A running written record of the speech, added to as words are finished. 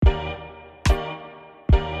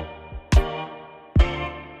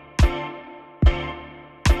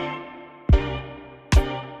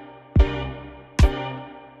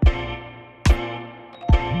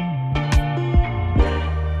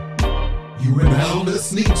are now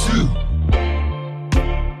listening to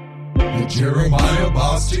the Jeremiah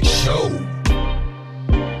Bostic Show,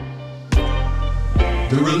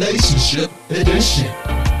 the Relationship Edition.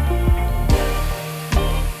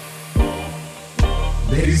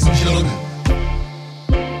 Ladies and gentlemen,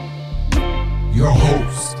 your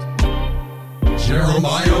host,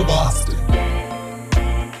 Jeremiah Bostic.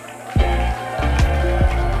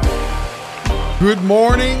 Good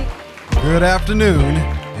morning, good afternoon,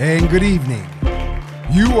 and good evening.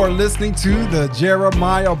 You are listening to the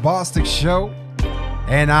Jeremiah Bostic Show,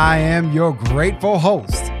 and I am your grateful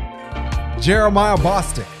host, Jeremiah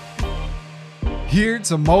Bostic, here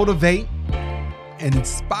to motivate and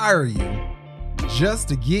inspire you just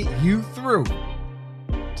to get you through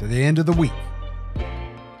to the end of the week.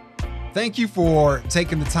 Thank you for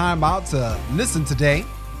taking the time out to listen today,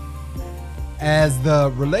 as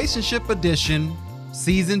the Relationship Edition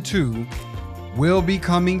Season 2 will be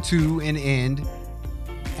coming to an end,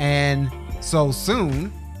 and so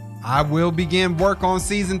soon I will begin work on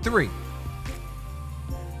Season 3.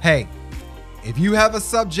 Hey, if you have a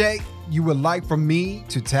subject you would like for me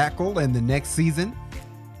to tackle in the next season,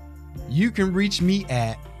 you can reach me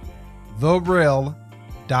at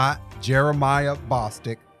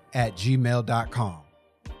thereal.jeremiahbostic@gmail.com.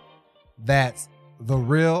 That's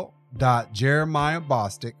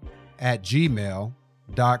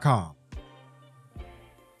thereal.jeremiahbostic@gmail.com.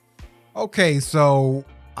 Okay, so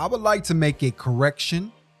I would like to make a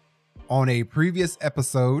correction on a previous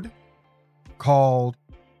episode called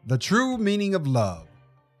The True Meaning of Love,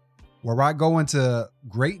 where I go into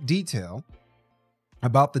great detail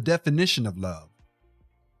about the definition of love.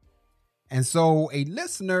 And so a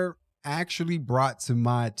listener actually brought to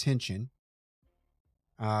my attention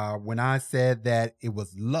when I said that it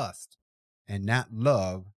was lust and not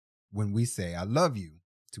love when we say I love you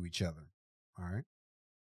to each other. All right.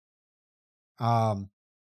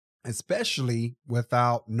 Especially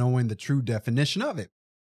without knowing the true definition of it.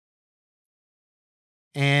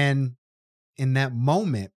 And in that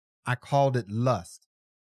moment, I called it lust,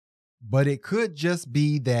 but it could just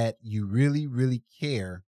be that you really, really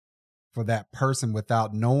care for that person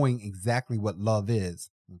without knowing exactly what love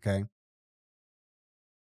is. Okay.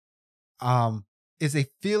 It's a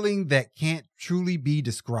feeling that can't truly be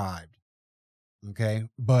described. Okay.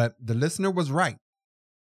 But the listener was right.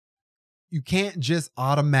 You can't just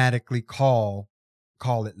automatically call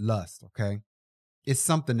it lust. Okay. It's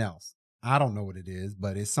something else. I don't know what it is,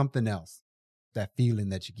 but it's something else. That feeling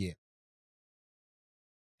that you get.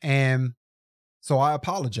 And so I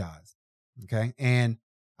apologize. Okay. And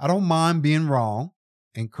I don't mind being wrong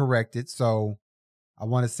and corrected. So I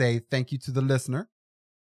want to say thank you to the listener.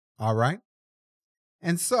 All right.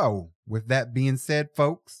 And so with that being said,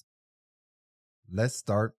 folks, let's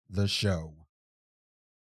start the show.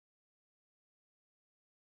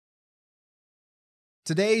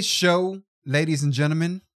 Today's show, ladies and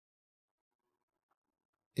gentlemen,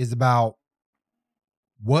 is about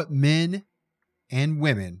what men and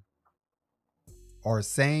women are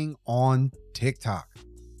saying on TikTok.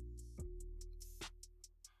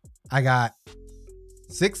 I got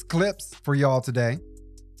 6 clips for y'all today.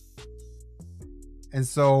 And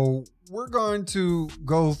so we're going to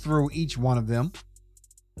go through each one of them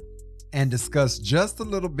and discuss just a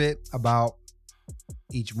little bit about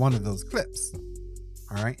each one of those clips.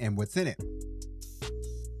 All right, and what's in it.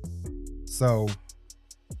 So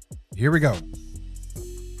here we go.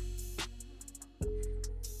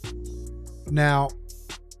 Now,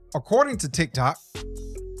 according to TikTok,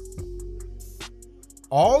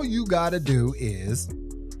 all you got to do is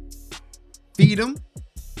feed them,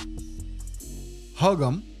 hug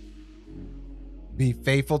him, be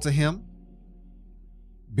faithful to him,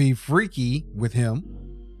 be freaky with him,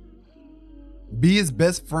 be his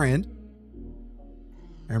best friend,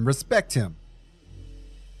 and respect him.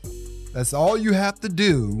 That's all you have to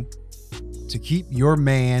do to keep your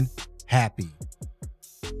man happy.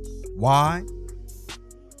 Why?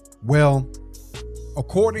 Well,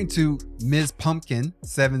 according to Ms. Pumpkin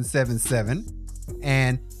 777,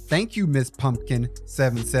 and thank you, Ms. Pumpkin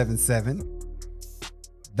 777,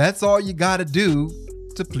 that's all you got to do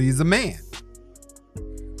to please a man.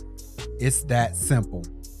 It's that simple.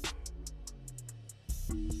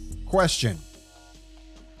 Question: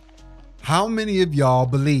 how many of y'all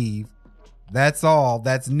believe that's all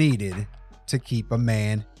that's needed to keep a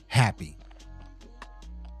man happy?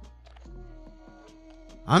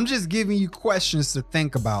 I'm just giving you questions to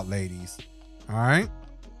think about, ladies. All right?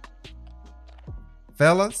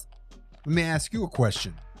 Fellas, let me ask you a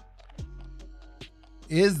question.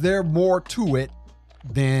 Is there more to it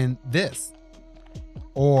than this?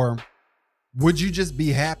 Or would you just be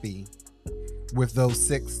happy with those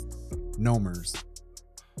 6 nomers.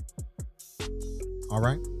 All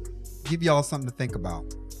right? Give y'all something to think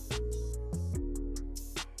about.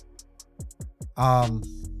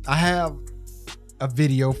 I have a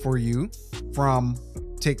video for you from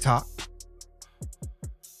TikTok,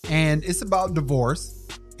 and it's about divorce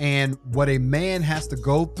and what a man has to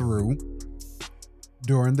go through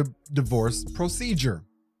during the divorce procedure.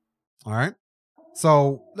 All right.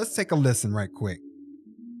 So let's take a listen right quick.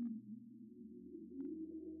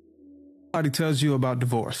 Nobody tells you about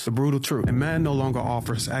divorce, the brutal truth. A man no longer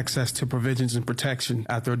offers access to provisions and protection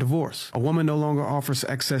after a divorce. A woman no longer offers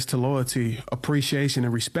access to loyalty, appreciation,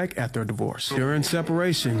 and respect after a divorce. During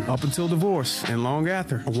separation, up until divorce, and long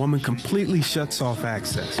after, a woman completely shuts off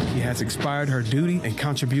access. He has expired her duty and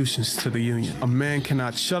contributions to the union. A man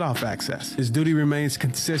cannot shut off access. His duty remains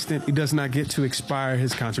consistent. He does not get to expire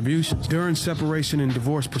his contributions. During separation and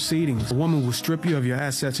divorce proceedings, a woman will strip you of your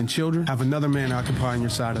assets and children, have another man occupying your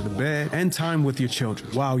side of the bed, and time with your children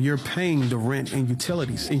while you're paying the rent and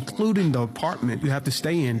utilities, including the apartment you have to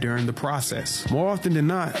stay in during the process. More often than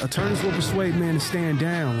not, attorneys will persuade men to stand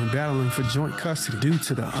down when battling for joint custody due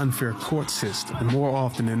to the unfair court system. And more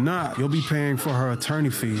often than not, you'll be paying for her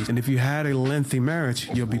attorney fees, and if you had a lengthy marriage,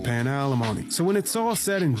 you'll be paying alimony. So when it's all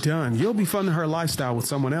said and done, you'll be funding her lifestyle with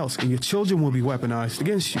someone else, and your children will be weaponized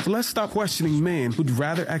against you. So let's stop questioning men who'd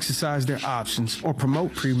rather exercise their options or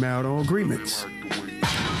promote premarital agreements.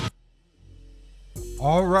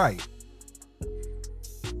 All right.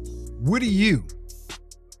 What do you,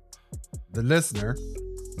 the listener,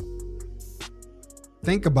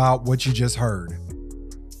 think about what you just heard?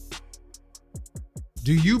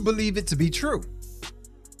 Do you believe it to be true?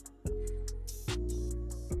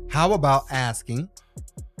 How about asking,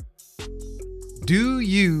 do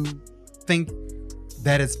you think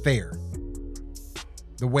that it's fair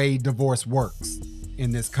the way divorce works in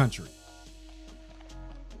this country?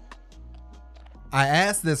 I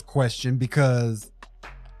asked this question because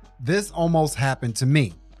this almost happened to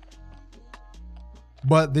me.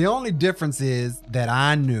 But the only difference is that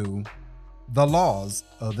I knew the laws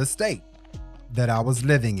of the state that I was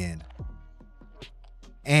living in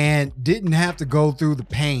and didn't have to go through the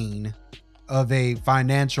pain of a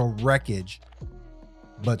financial wreckage.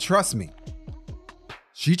 But trust me,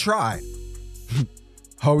 she tried.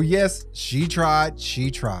 Oh yes, she tried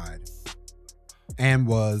and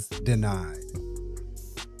was denied.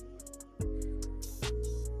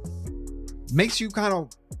 Makes you kind of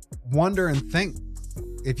wonder and think,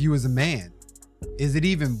 if you as a man, is it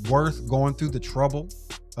even worth going through the trouble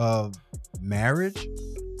of marriage?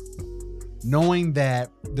 Knowing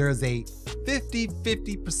that there's a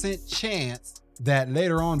 50% chance that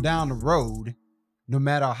later on down the road, no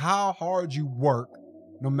matter how hard you work,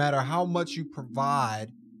 no matter how much you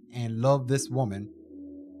provide and love this woman,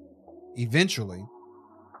 eventually,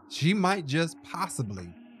 she might just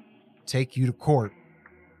possibly take you to court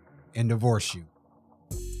and divorce you,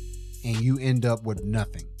 and you end up with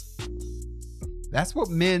nothing. That's what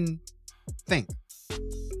men think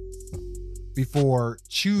before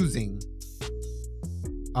choosing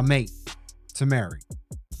a mate to marry.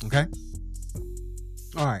 Okay?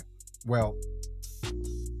 All right. Well,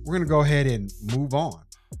 we're going to go ahead and move on.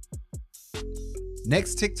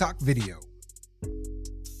 Next TikTok video.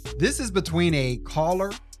 This is between a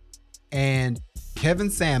caller and Kevin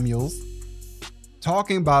Samuels,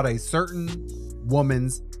 talking about a certain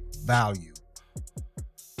woman's value.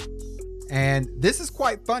 And this is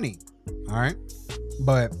quite funny, all right?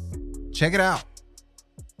 But check it out.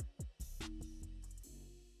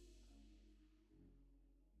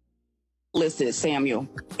 Listen, Samuel,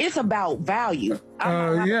 it's about value.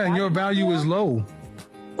 Yeah, your value is low.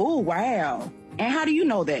 Oh, wow. And how do you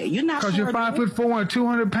know that? You're not Because sure you're 5'4" and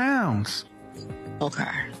 200 pounds.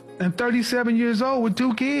 Okay. And 37 years old with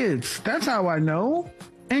 2 kids. That's how I know.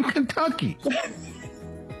 In Kentucky.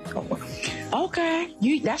 Okay.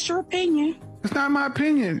 That's your opinion. It's not my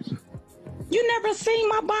opinion. You never seen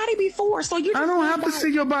my body before, so you. I don't have to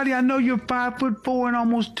see your body. I know you're 5'4" and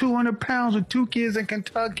almost 200 pounds with 2 kids in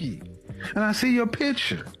Kentucky. And I see your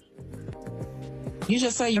picture. You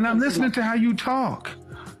just say. And I'm listening to how you talk.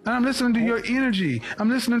 And I'm listening to your energy. I'm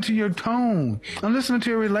listening to your tone. I'm listening to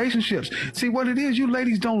your relationships. See, what it is, you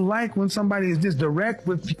ladies don't like when somebody is just direct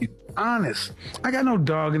with you. Honest. I got no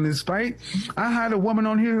dog in this fight. I had a woman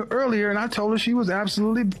on here earlier and I told her she was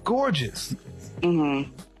absolutely gorgeous.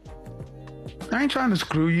 Mm-hmm. I ain't trying to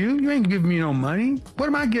screw you. You ain't giving me no money. What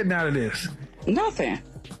am I getting out of this? Nothing.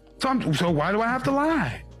 So why do I have to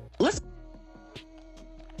lie? Listen.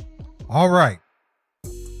 All right.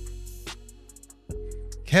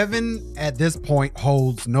 Kevin at this point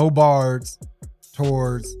holds no bars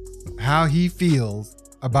towards how he feels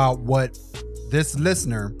about what this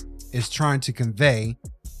listener is trying to convey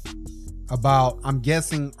about, I'm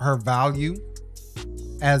guessing, her value,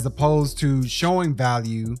 as opposed to showing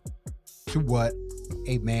value to what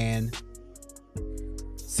a man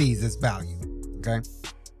sees as value. Okay.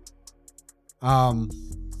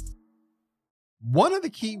 One of the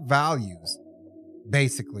key values,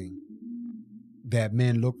 basically, that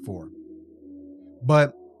men look for.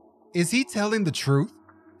 But is he telling the truth?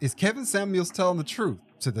 Is Kevin Samuels telling the truth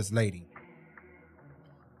to this lady?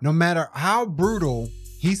 No matter how brutal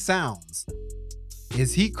he sounds,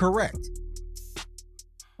 is he correct?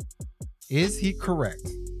 Is he correct?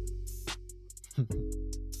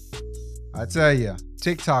 I tell you,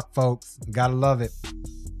 TikTok folks, gotta love it.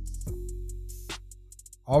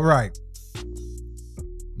 All right.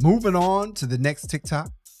 Moving on to the next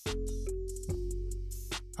TikTok.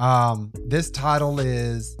 This title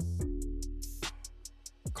is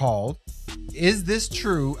called, "Is This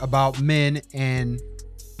True About Men and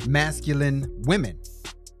Masculine Women?"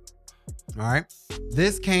 All right.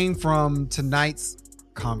 This came from tonight's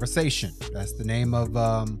conversation. That's the name of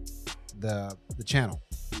the channel.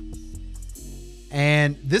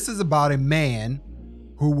 And this is about a man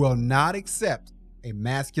who will not accept a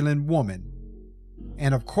masculine woman.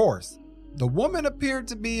 And of course, the woman appeared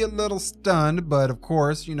to be a little stunned, but of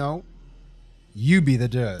course, you be the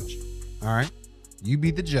judge. All right. You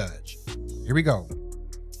be the judge. Here we go.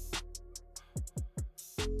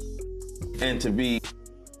 And to be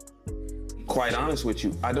quite honest with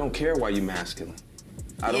you, I don't care why you're masculine.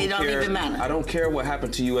 It don't even matter. I don't care what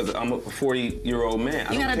happened to you I'm a 40-year-old man.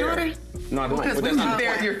 You got a daughter? No, I don't. Because But we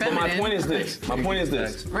compare your but my feminine. point is this. My point is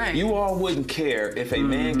this. Right. You all wouldn't care if a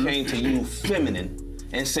man came to you feminine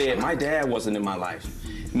and said, my dad wasn't in my life.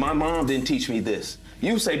 My mom didn't teach me this.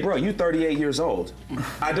 You say, bro, you 38 years old.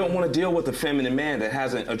 I don't want to deal with a feminine man that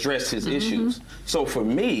hasn't addressed his issues. So for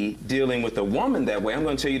me, dealing with a woman that way, I'm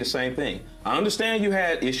going to tell you the same thing. I understand you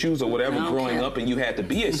had issues or whatever growing up and you had to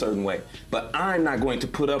be a certain way, but I'm not going to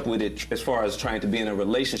put up with it as far as trying to be in a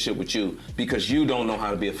relationship with you because you don't know how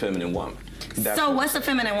to be a feminine woman. So what's a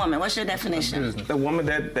feminine woman? What's your definition? A woman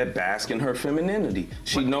that basks in her femininity.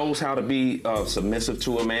 She knows how to be submissive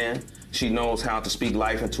to a man. She knows how to speak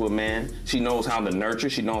life into a man. She knows how to nurture.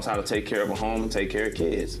 She knows how to take care of a home and take care of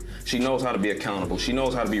kids. She knows how to be accountable. She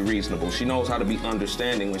knows how to be reasonable. She knows how to be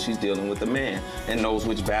understanding when she's dealing with a man and knows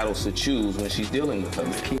which battles to choose when she's dealing with a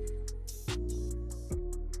man.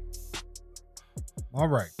 All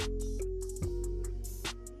right.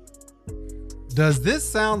 Does this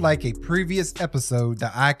sound like a previous episode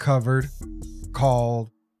that I covered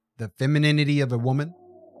called The Femininity of a Woman?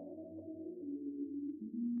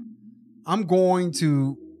 I'm going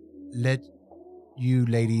to let you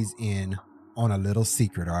ladies in on a little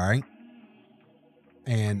secret, all right?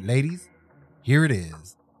 And ladies, here it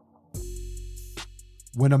is.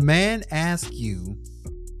 When a man asks you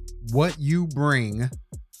what you bring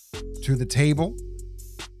to the table,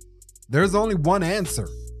 there's only one answer.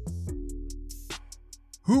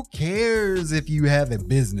 Who cares if you have a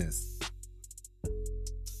business?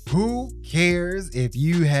 Who cares if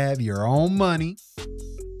you have your own money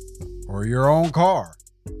or your own car?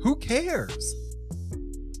 Who cares?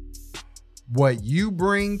 What you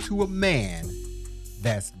bring to a man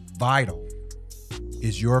that's vital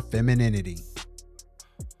is your femininity.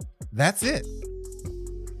 That's it.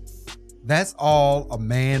 That's all a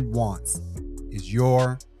man wants is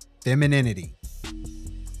your femininity.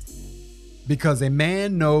 Because a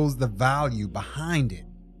man knows the value behind it.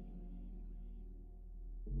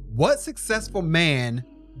 What successful man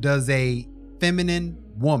does a feminine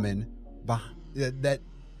woman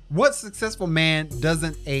what successful man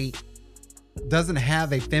doesn't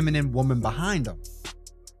have a feminine woman behind him?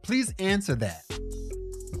 Please answer that.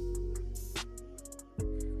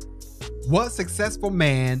 What successful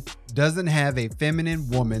man doesn't have a feminine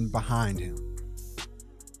woman behind him?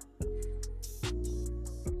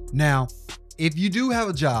 Now, if you do have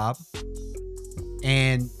a job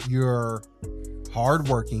and you're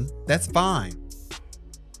hardworking, that's fine.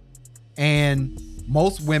 And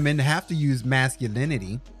most women have to use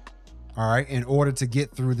masculinity, all right, in order to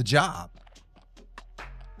get through the job.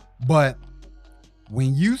 But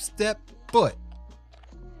when you step foot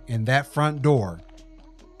in that front door,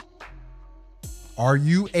 are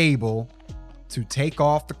you able to take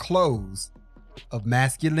off the clothes of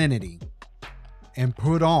masculinity and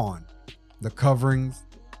put on the coverings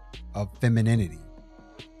of femininity?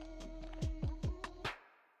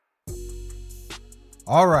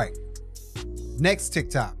 All right. Next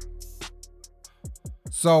TikTok.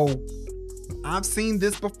 So I've seen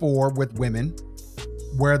this before with women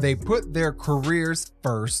where they put their careers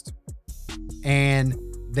first and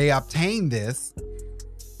they obtain this.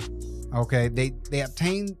 Okay, they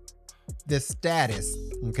obtain this status,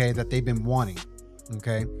 okay, that they've been wanting.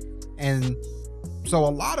 Okay, and so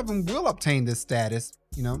a lot of them will obtain this status,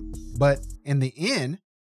 you know, but in the end,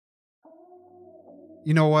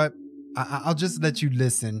 you know what? I'll just let you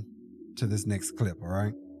listen to this next clip, all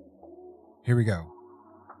right? Here we go.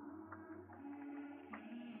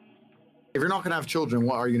 If you're not going to have children,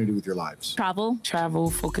 what are you going to do with your lives? Travel,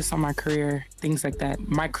 focus on my career, things like that.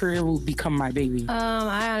 My career will become my baby.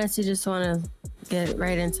 I honestly just want to get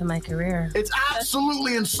right into my career. It's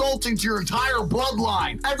absolutely insulting to your entire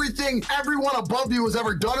bloodline. Everything everyone above you has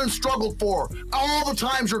ever done and struggled for. All the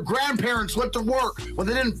times your grandparents went to work when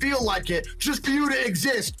they didn't feel like it, just for you to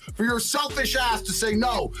exist, for your selfish ass to say,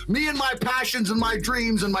 no, me and my passions and my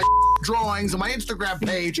dreams and my drawings and my Instagram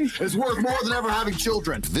page is worth more than ever having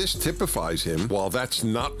children. This typifies him. While that's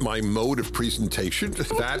not my mode of presentation,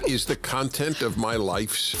 that is the content of my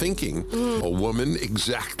life's thinking. A woman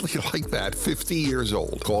exactly like that, 50 years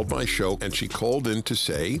old, called my show, and she called in to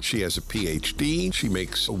say she has a PhD, she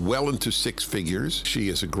makes well into six figures, she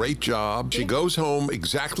has a great job, she goes home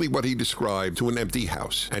exactly what he described, to an empty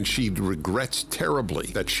house, and she regrets terribly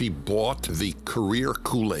that she bought the career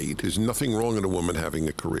Kool-Aid. There's nothing wrong in a woman having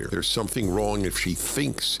a career. There's something wrong if she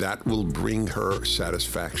thinks that will bring her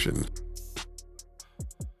satisfaction.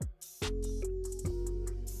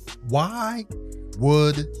 Why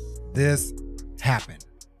would this happen?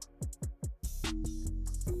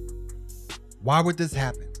 Why would this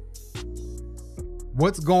happen?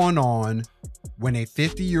 What's going on when a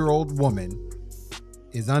 50-year-old woman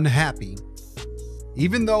is unhappy,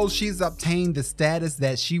 even though she's obtained the status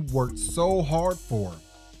that she worked so hard for?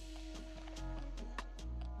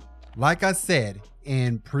 Like I said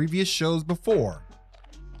in previous shows before,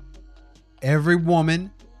 every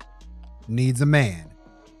woman needs a man,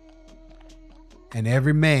 and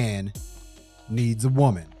every man needs a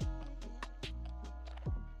woman.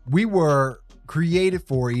 We were created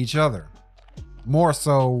for each other. More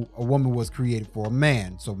so, a woman was created for a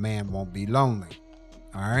man, so man won't be lonely.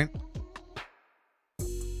 All right?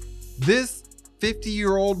 This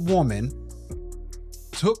 50-year-old woman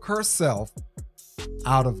took herself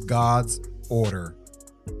out of God's order.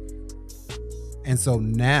 And so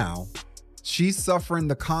now she's suffering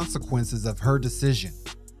the consequences of her decision.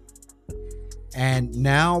 And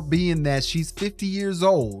now, being that she's 50 years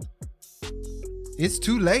old, it's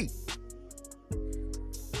too late.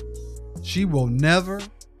 She will never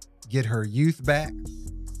get her youth back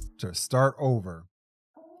to start over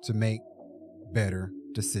to make better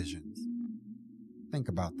decisions. Think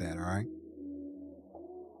about that, all right?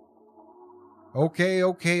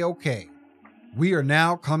 Okay. We are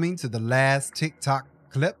now coming to the last TikTok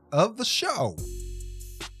clip of the show.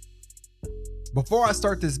 Before I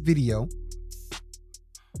start this video,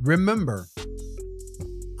 remember,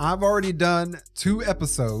 I've already done 2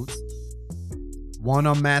 episodes, one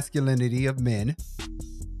on masculinity of men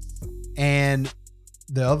and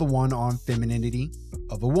the other one on femininity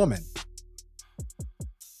of a woman.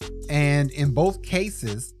 And in both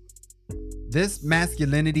cases, this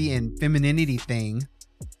masculinity and femininity thing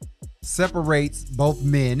separates both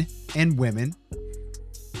men and women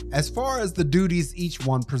as far as the duties each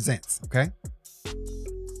one presents, okay?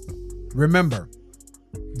 Remember,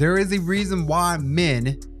 there is a reason why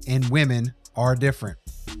men and women are different.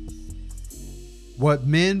 What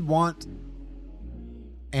men want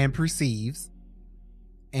and perceives,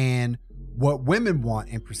 and what women want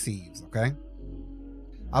and perceives, okay?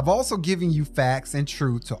 I've also given you facts and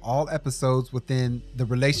truth to all episodes within the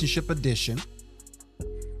Relationship Edition.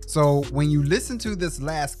 So when you listen to this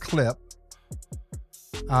last clip,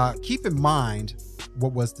 keep in mind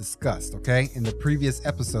what was discussed, okay, in the previous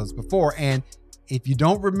episodes before. And if you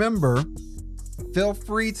don't remember, feel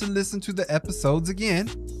free to listen to the episodes again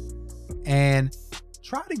and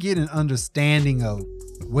try to get an understanding of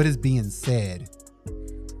what is being said.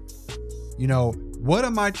 You know, what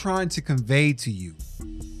am I trying to convey to you?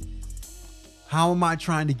 How am I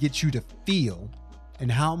trying to get you to feel?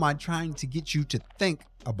 And how am I trying to get you to think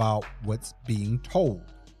about what's being told?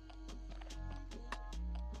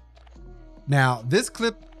 Now, this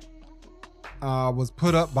clip was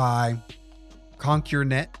put up by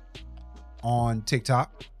ConcureNet on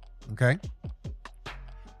TikTok, okay?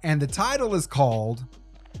 And the title is called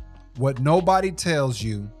What Nobody Tells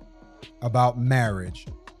You About Marriage,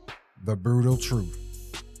 The Brutal Truth.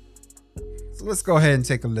 So let's go ahead and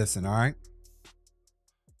take a listen, all right?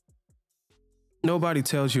 Nobody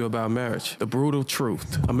tells you about marriage. The brutal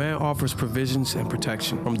truth. A man offers provisions and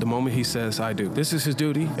protection from the moment he says, I do. This is his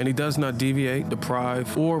duty, and he does not deviate,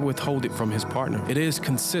 deprive, or withhold it from his partner. It is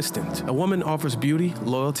consistent. A woman offers beauty,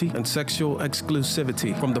 loyalty, and sexual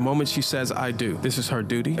exclusivity from the moment she says, I do. This is her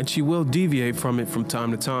duty, and she will deviate from it from time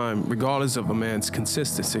to time, regardless of a man's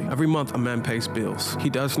consistency. Every month, a man pays bills. He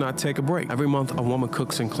does not take a break. Every month, a woman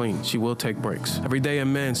cooks and cleans. She will take breaks. Every day, a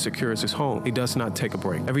man secures his home. He does not take a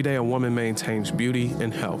break. Every day, a woman maintains beauty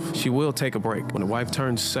and health. She will take a break. When a wife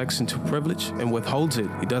turns sex into privilege and withholds it,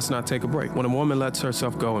 he does not take a break. When a woman lets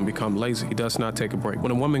herself go and become lazy, he does not take a break.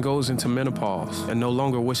 When a woman goes into menopause and no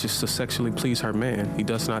longer wishes to sexually please her man, he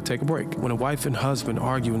does not take a break. When a wife and husband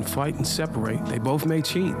argue and fight and separate, they both may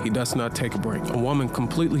cheat. He does not take a break. A woman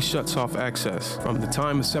completely shuts off access from the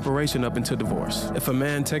time of separation up until divorce. If a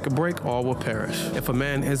man take a break, all will perish. If a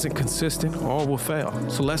man isn't consistent, all will fail.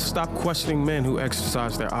 So let's stop questioning men who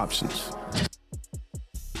exercise their options.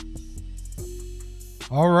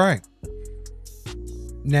 All right.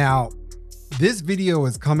 Now, this video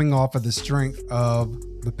is coming off of the strength of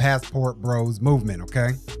the Passport Bros movement, okay?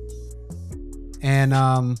 And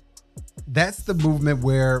that's the movement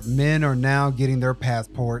where men are now getting their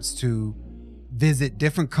passports to visit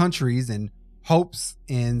different countries in hopes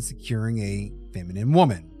in securing a feminine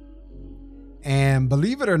woman. And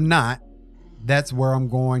believe it or not, that's where I'm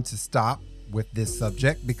going to stop with this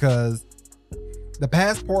subject, because the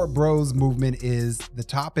Passport Bros movement is the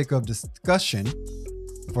topic of discussion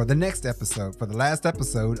for the next episode, for the last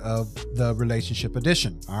episode of the Relationship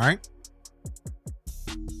Edition. All right.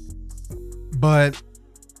 But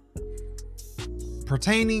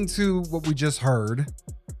pertaining to what we just heard,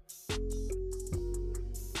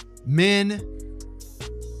 men,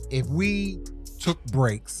 if we took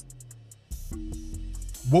breaks,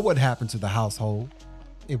 what would happen to the household?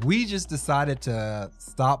 If we just decided to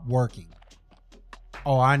stop working,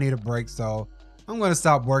 oh, I need a break, so I'm going to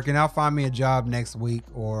stop working. I'll find me a job next week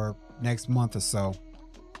or next month or so.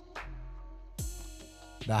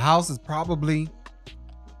 The house is probably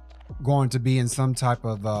going to be in some type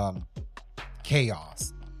of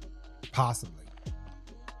chaos, possibly.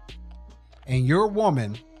 And your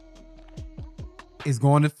woman is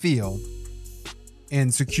going to feel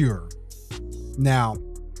insecure. Now,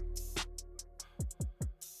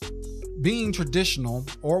 being traditional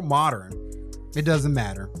or modern, it doesn't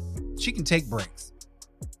matter. She can take breaks.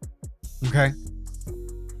 Okay?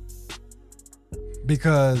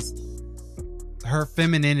 Because her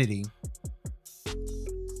femininity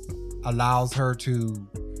allows her to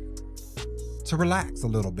relax a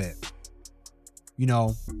little bit. You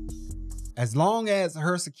know, as long as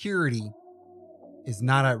her security is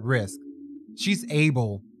not at risk, she's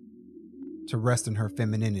able to rest in her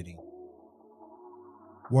femininity.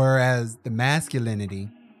 Whereas the masculinity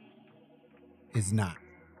is not.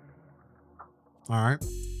 All right.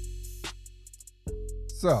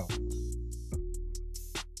 So,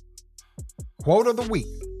 quote of the week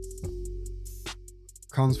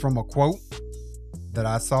comes from a quote that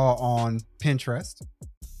I saw on Pinterest.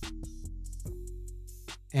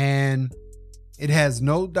 And it has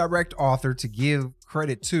no direct author to give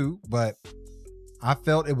credit to, but I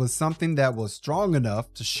felt it was something that was strong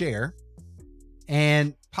enough to share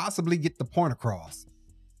and possibly get the point across.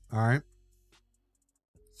 All right.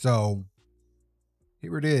 So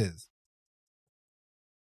here it is.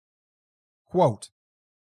 Quote,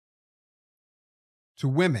 to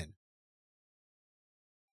women,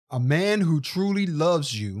 a man who truly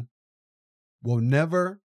loves you will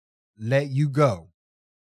never let you go,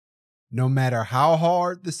 no matter how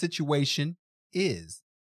hard the situation is.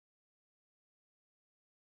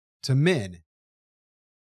 To men,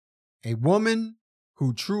 a woman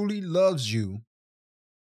who truly loves you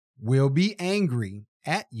will be angry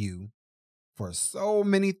at you for so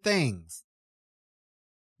many things,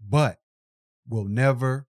 but will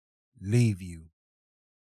never leave you.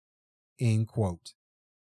 End quote.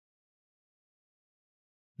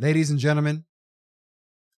 Ladies and gentlemen,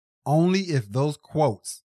 only if those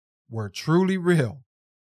quotes were truly real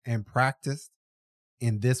and practiced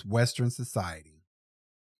in this Western society,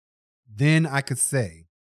 then I could say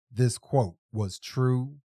this quote was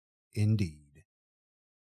true indeed.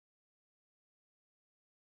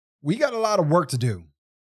 We got a lot of work to do.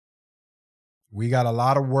 We got a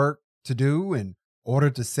lot of work to do in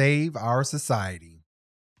order to save our society.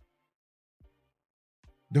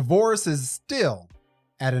 Divorce is still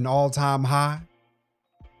at an all-time high.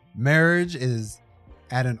 Marriage is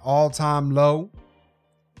at an all-time low.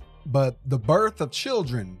 But the birth of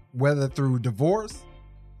children, whether through divorce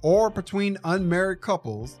or between unmarried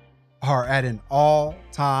couples, are at an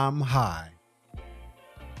all-time high.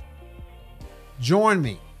 Join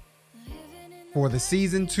me for the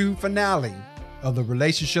season 2 finale of the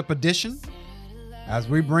Relationship Edition as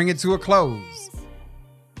we bring it to a close.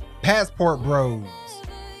 Passport Bros,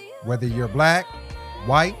 whether you're black,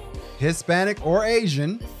 white, Hispanic, or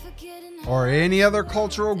Asian, or any other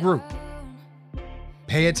cultural group,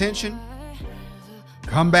 pay attention,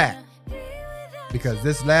 come back, because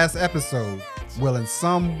this last episode will in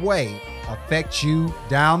some way affect you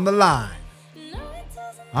down the line.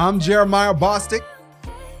 I'm Jeremiah Bostic,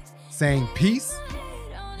 saying peace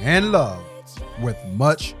and love with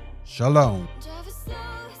much shalom.